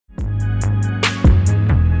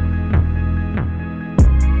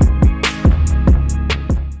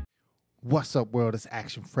What's up, world? It's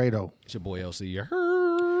Action Fredo. It's your boy LC.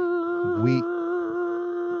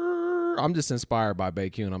 I'm just inspired by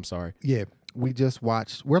BayQ. I'm sorry. Yeah, we just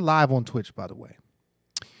watched. We're live on Twitch, by the way.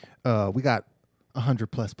 We got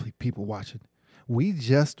 100+ people watching. We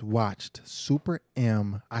just watched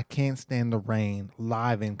SuperM, I Can't Stand the Rain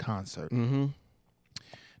live in concert.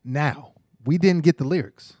 Now, we didn't get the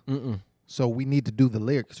lyrics. So we need to do the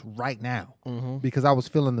lyrics right now because I was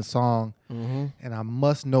feeling the song, and I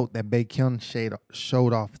must note that BayQ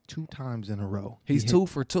showed off 2 times in a row. He's 2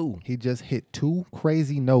 for 2. He just hit 2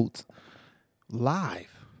 crazy notes live.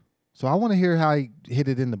 So I want to hear how he hit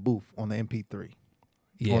it in the booth on the MP3.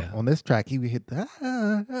 Yeah. On this track, he would hit the.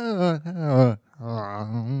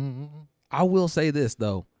 I will say this,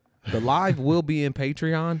 though. The live will be in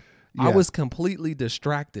Patreon. Yeah. I was completely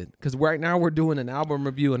distracted because right now we're doing an album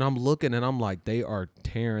review and I'm looking and I'm like, they are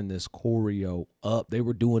tearing this choreo up. They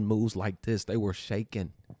were doing moves like this. They were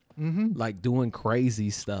shaking, like doing crazy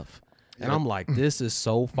stuff. And I'm like, this is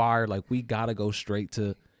so fire. Like, we got to go straight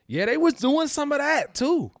to, yeah, they was doing some of that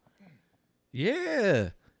too.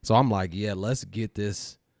 Yeah. So I'm like, yeah, let's get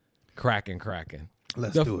this cracking.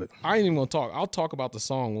 Let's do it. I ain't even going to talk. I'll talk about the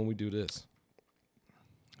song when we do this.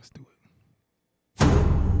 Let's do it.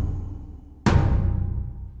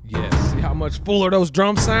 Yeah, see how much fuller those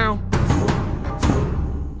drums sound?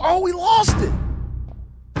 Oh, we lost it.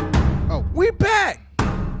 Oh, we back.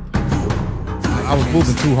 I was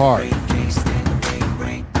moving too hard.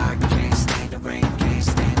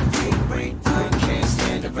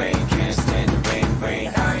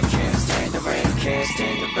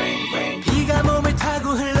 비가 몸을 타고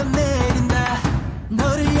흘러내린다.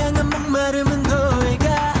 너를 향한 목마름은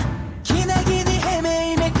너에가 기나기니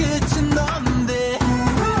헤매임의 끝은 없는데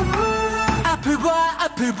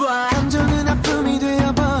앞을 봐 감정은 아픔이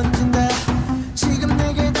되어 번진다. 지금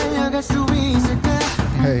내게 달려갈 수 있을까?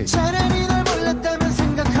 Hey. 차라리 널 몰랐다면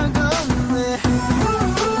생각한 건데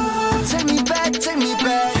Take me back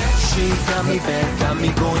She got me back, got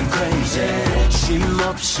me going crazy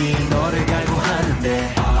쉼없이 너를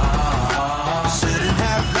갈구하는데 Shouldn't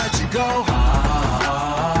have let you go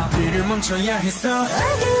뒤를 멈춰야 했어 I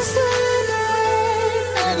can't stand the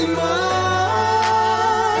rain anymore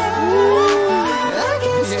I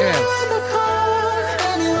can't stand the cold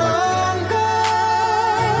any longer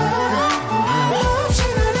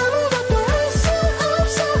없이는 아무것도 할 수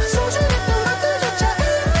없어 소중했던 것들조차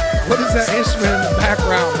What is that instrument in the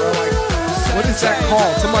background, bro? Like, what is that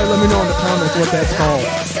called? Somebody let me know in the comments what that's called.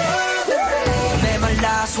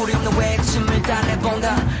 메말라 소리 없는 외침을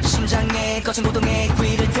달래본다 심장에 거친 고통에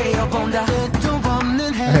귀를 대어본다 끝도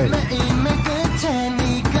없는 헤매임의 끝에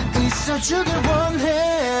네가 있어주길 원해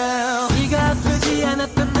네가 아프지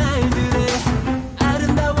않았던 날들에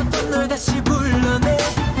아름다웠던 널 다시 불러내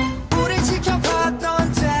우리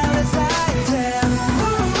지켜봤던 jealous item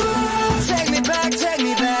Take me back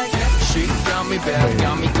She got me back,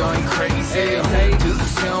 got me going crazy 두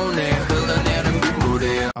손에 흘러내린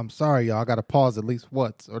빗물에 I'm sorry, y'all. I got to pause at least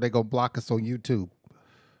once or they going to block us on YouTube.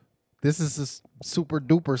 This is a super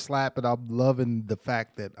duper slap, and I'm loving the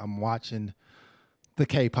fact that I'm watching the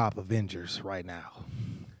Avengers right now.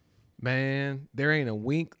 Man, there ain't a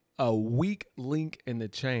weak link in the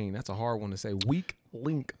chain. That's a hard one to say. Weak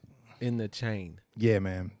link in the chain. Yeah,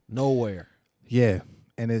 man. Nowhere. Yeah,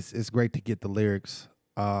 and it's great to get the lyrics.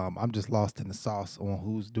 I'm just lost in the sauce on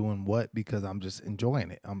who's doing what because I'm just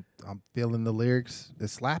enjoying it. I'm feeling the lyrics.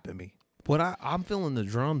 It's slapping me. But I'm feeling the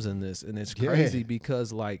drums in this, and it's crazy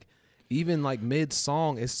because like even like mid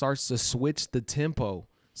song, it starts to switch the tempo.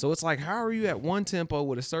 So it's like, how are you at one tempo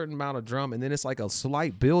with a certain amount of drum, and then it's like a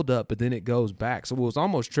slight build up, but then it goes back. So it was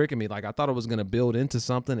almost tricking me. Like I thought it was gonna build into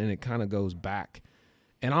something, and it kind of goes back.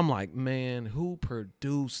 And I'm like, man, who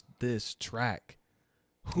produced this track?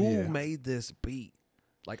 Who made this beat?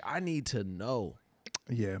 Like, I need to know.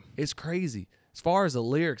 Yeah. It's crazy. As far as the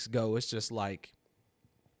lyrics go, it's just like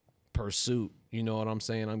pursuit. You know what I'm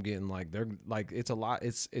saying? I'm getting like, they're like, it's a lot.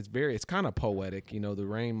 It's kind of poetic. You know, the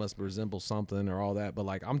rain must resemble something or all that. But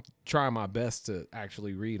like, I'm trying my best to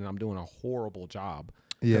actually read, and I'm doing a horrible job.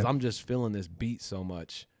 Because I'm just feeling this beat so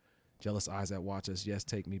much. Jealous eyes that watch us. Yes,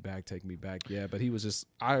 take me back. Yeah, but he was just,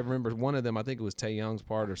 I remember one of them, I think it was Tae Young's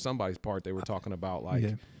part or somebody's part, they were talking about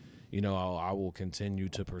like, you know, I will continue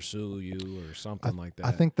to pursue you or something like that.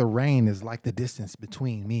 I think the rain is like the distance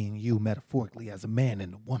between me and you, metaphorically, as a man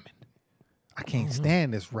and a woman. I can't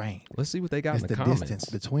stand this rain. Let's see what they got it's in the comments. comments.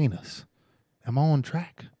 Distance between us. Am I on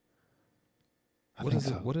track?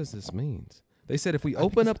 What does this mean? They said if we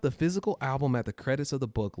open up the physical album at the credits of the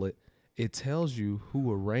booklet, it tells you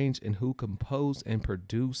who arranged and who composed and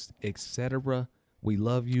produced, etc. We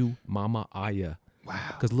love you, MamaAya. Wow.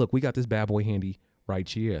 Because look, we got this bad boy handy right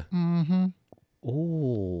here. Mm-hmm.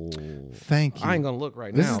 Oh, Thank you. I ain't gonna look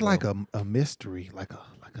right This now. is like a mystery, like a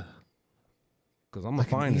because I'm gonna like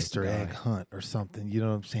an find Easter this guy. egg hunt or something. You know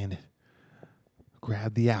what I'm saying?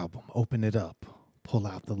 Grab the album, open it up, pull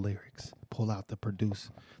out the lyrics, pull out the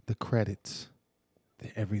credits.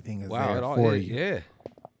 Everything is there for you. Yeah.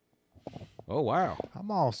 Oh wow.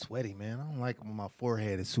 I'm all sweaty, man. I don't like when my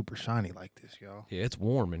forehead is super shiny like this, y'all. Yeah, it's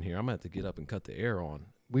warm in here. I'm gonna have to get up and cut the air on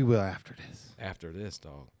We will after this. after this,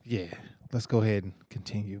 dog. Yeah. Let's go ahead and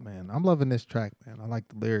continue, man. I'm loving this track, man. I like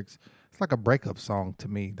the lyrics. It's like a breakup song to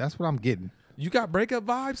me. That's what I'm getting. You got breakup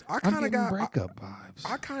vibes? I I'm kind of getting got breakup vibes.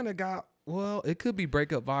 I kind of got. Well, it could be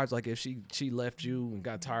breakup vibes. Like if she left you and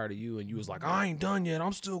got tired of you, and you was like, I ain't done yet.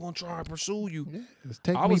 I'm still gonna try and pursue you. Yeah, it's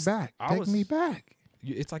take I me was- back. I Take was- me back.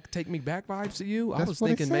 It's like take me back vibes to you. That's I was what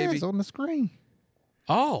thinking it says maybe. on the screen.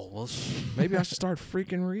 Oh well, maybe I should start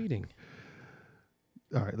freaking reading.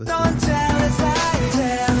 All right, let's Don't do it. tell us I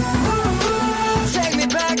tell. Take me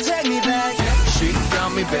back, take me back. She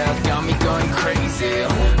got me going crazy.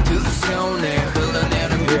 Too soon, Yeah,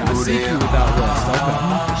 I see you without rest. Okay.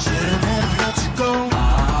 Shouldn't have let you go.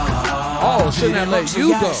 Oh, shouldn't have let you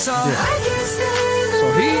go. So I can't stand the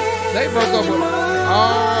They broke up with.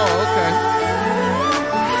 Oh, okay.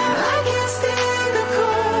 I can't stand the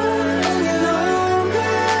cold any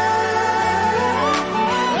longer.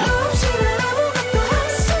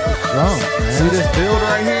 Drums, man. See this build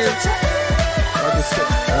right here? I just said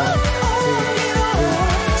 1,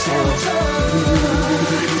 2,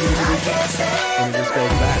 3, 4. And it just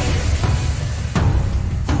goes back.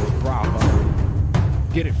 Bravo.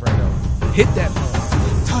 Get it, Fredo. Hit that.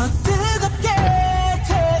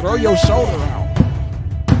 Throw your shoulder out.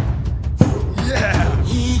 Yeah.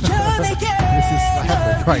 This is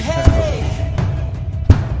slapping right now.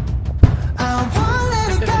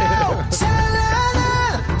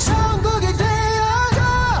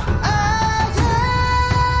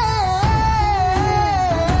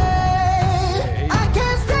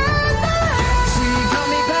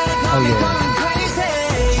 Oh yeah.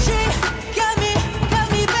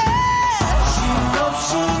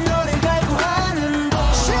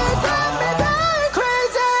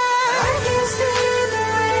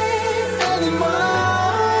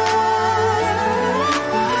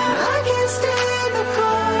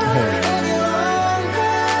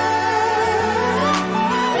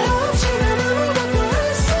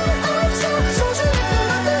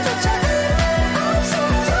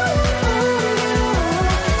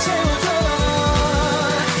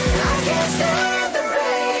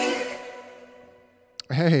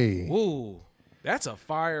 Hey, Ooh, that's a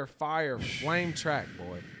fire flame track,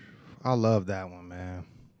 boy. I love that one, man.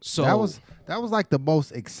 So that was like the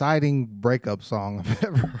most exciting breakup song I've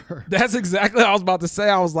ever heard. that's exactly what I was about to say.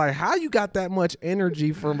 I was like, how you got that much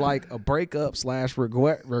energy from like a breakup /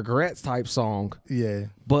 regrets type song? Yeah.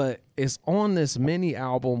 But it's on this mini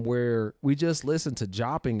album where we just listened to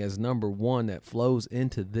Jopping as #1 that flows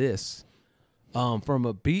into this. From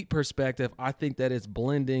a beat perspective, I think that it's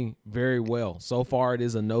blending very well. So far, it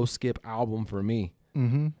is a no skip album for me.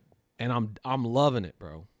 Mm-hmm. And I'm loving it,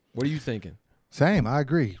 bro. What are you thinking? Same, I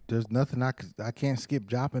agree. There's nothing I can't skip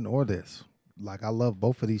Jopping or this. Like I love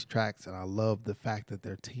both of these tracks, and I love the fact that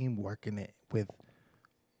they're team working it with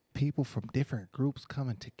people from different groups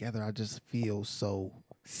coming together. I just feel so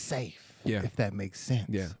safe. Yeah. If that makes sense.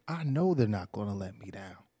 Yeah. I know they're not going to let me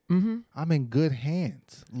down. Mm-hmm. I'm in good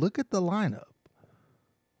hands. Look at the lineup.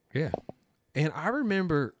 Yeah. And I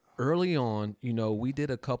remember early on, you know, we did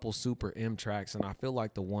a couple SuperM tracks, and I feel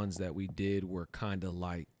like the ones that we did were kind of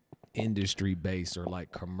like industry based or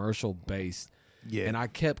like commercial based. Yeah. And I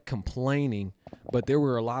kept complaining, but there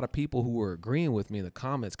were a lot of people who were agreeing with me in the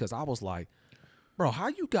comments because I was like, bro, how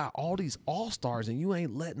you got all these all-stars and you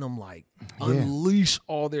ain't letting them like unleash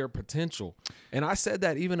all their potential? And I said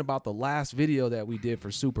that even about the last video that we did for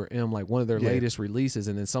SuperM, like one of their latest releases.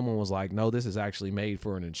 And then someone was like, no, this is actually made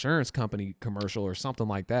for an insurance company commercial or something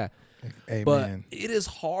like that. Amen. But it is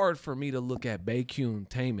hard for me to look at Baekhyun,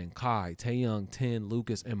 Taemin, Kai, Taeyoung, Tin,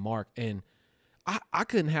 Lucas, and Mark, and I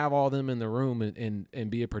couldn't have all them in the room and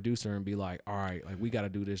be a producer and be like, all right, like we got to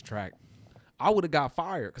do this track. I would have got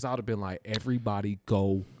fired because I would have been like, everybody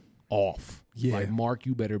go off. Yeah. Like, Mark,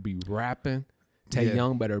 you better be rapping.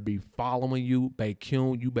 Taeyoung better be following you.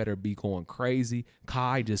 Baekhyun, you better be going crazy.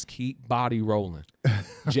 Kai, just keep body rolling.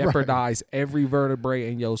 Jeopardize every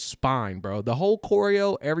vertebrae in your spine, bro. The whole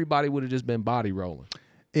choreo, everybody would have just been body rolling.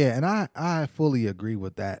 Yeah, and I fully agree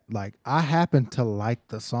with that. Like, I happen to like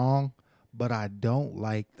the song, but I don't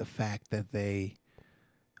like the fact that they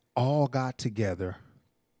all got together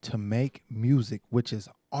to make music, which is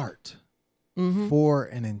art. for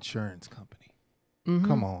an insurance company.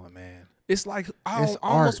 Come on, man. It's like It's I almost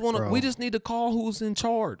art, want to. bro. We just need to call who's in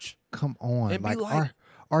charge. Come on. And be like-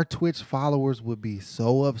 our Twitch followers would be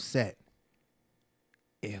so upset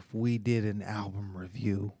if we did an album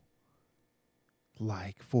review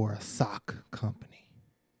like for a sock company.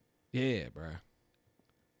 Yeah, bruh.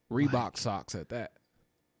 Reebok socks at that.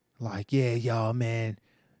 Like, yeah, y'all, man,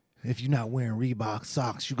 if you're not wearing Reebok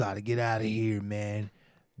socks, you got to get out of here, man.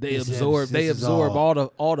 They This absorb is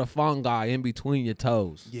all the fungi in between your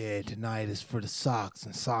toes. Yeah, tonight is for the socks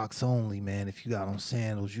and socks only, man. If you got on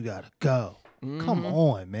sandals, you got to go. Come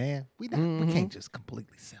on, man. We can't just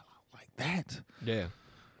completely sell out like that. Yeah.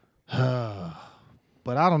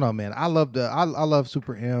 But I don't know, man. I love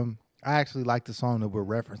SuperM. I actually like the song that we're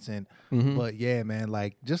referencing. But yeah, man,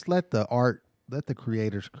 like just let the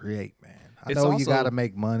creators create, man. I know you got to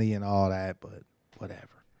make money and all that, but whatever.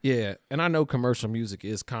 Yeah, and I know commercial music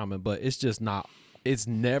is common, but it's just not. It's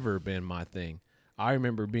never been my thing. I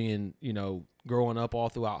remember being, growing up all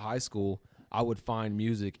throughout high school, I would find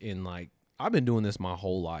music in I've been doing this my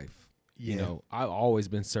whole life. Yeah. I've always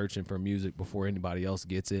been searching for music before anybody else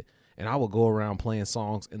gets it. And I would go around playing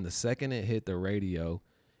songs, and the second it hit the radio,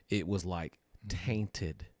 it was like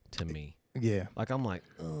tainted to me. Yeah. Like I'm like,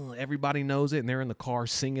 everybody knows it, and they're in the car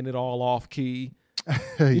singing it all off key.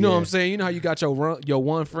 You know what I'm saying? You know how you got your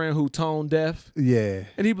one friend who tone deaf? Yeah.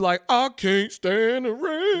 And he'd be like, I can't stand the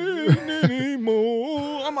rain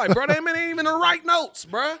anymore. I'm like, bro, they ain't even the right notes,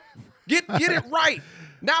 bro. Get it right.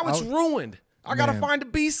 Now it's ruined. I got to find the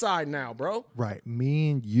B-side now, bro. Right.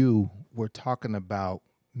 Me and you were talking about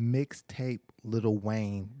mixtape Lil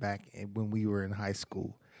Wayne back when we were in high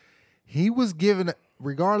school. He was giving,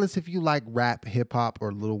 regardless if you like rap, hip-hop,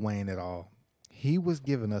 or Lil Wayne at all, he was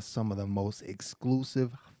giving us some of the most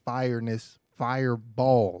exclusive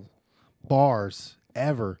fireball bars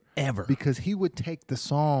ever. Because he would take the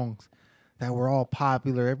songs that were all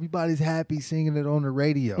popular, everybody's happy singing it on the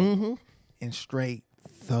radio, and straight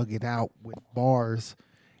thug it out with bars,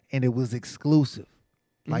 and it was exclusive.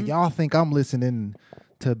 Like, y'all think I'm listening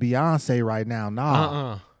to Beyonce right now.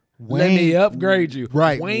 Nah. Wayne, Let me upgrade you.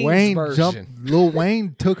 Right. Wayne's Wayne version. Lil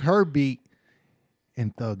Wayne took her beat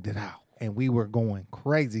and thugged it out. And we were going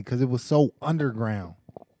crazy because it was so underground.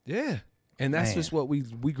 Yeah. And that's just what we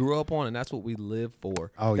grew up on, and that's what we live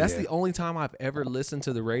for. Oh, that's yeah. the only time I've ever listened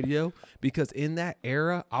to the radio, because in that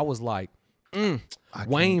era, I was like,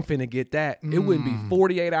 Wayne finna get that. It wouldn't be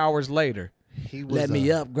 48 hours later. Let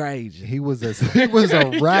me upgrade you. He was a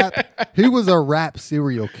rap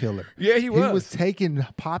serial killer. Yeah, he was. He was taking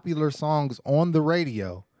popular songs on the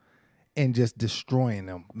radio and just destroying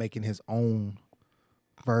them, making his own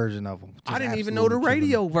version of them. I didn't even know the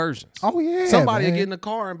radio versions. Oh yeah, somebody would man. get in the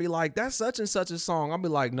car and be like, "That's such and such a song." I'll be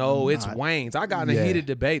like, "No, it's Wayne's." I got in a heated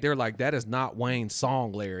debate. They're like, "That is not Wayne's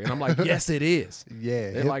song, Larry," and I'm like, "Yes, it is."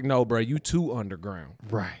 Yeah, they're like, "No, bro, you too underground."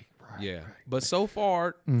 Right. Yeah, but so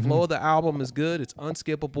far, flow of the album is good. It's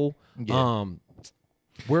unskippable. Yeah.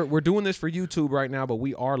 We're doing this for YouTube right now, but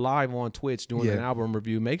we are live on Twitch doing an album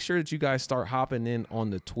review. Make sure that you guys start hopping in on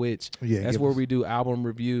the Twitch. Yeah, that's where we do album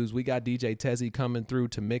reviews. We got DJ Tezzy coming through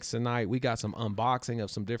to mix tonight. We got some unboxing of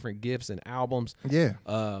some different gifts and albums. Yeah.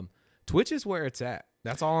 Twitch is where it's at.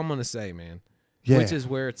 That's all I'm gonna say, man. Yeah. Twitch is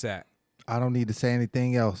where it's at. I don't need to say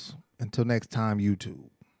anything else. Until next time, YouTube.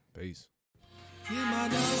 Peace. And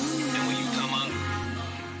when you come up,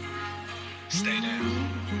 stay down.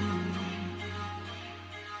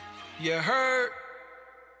 You heard?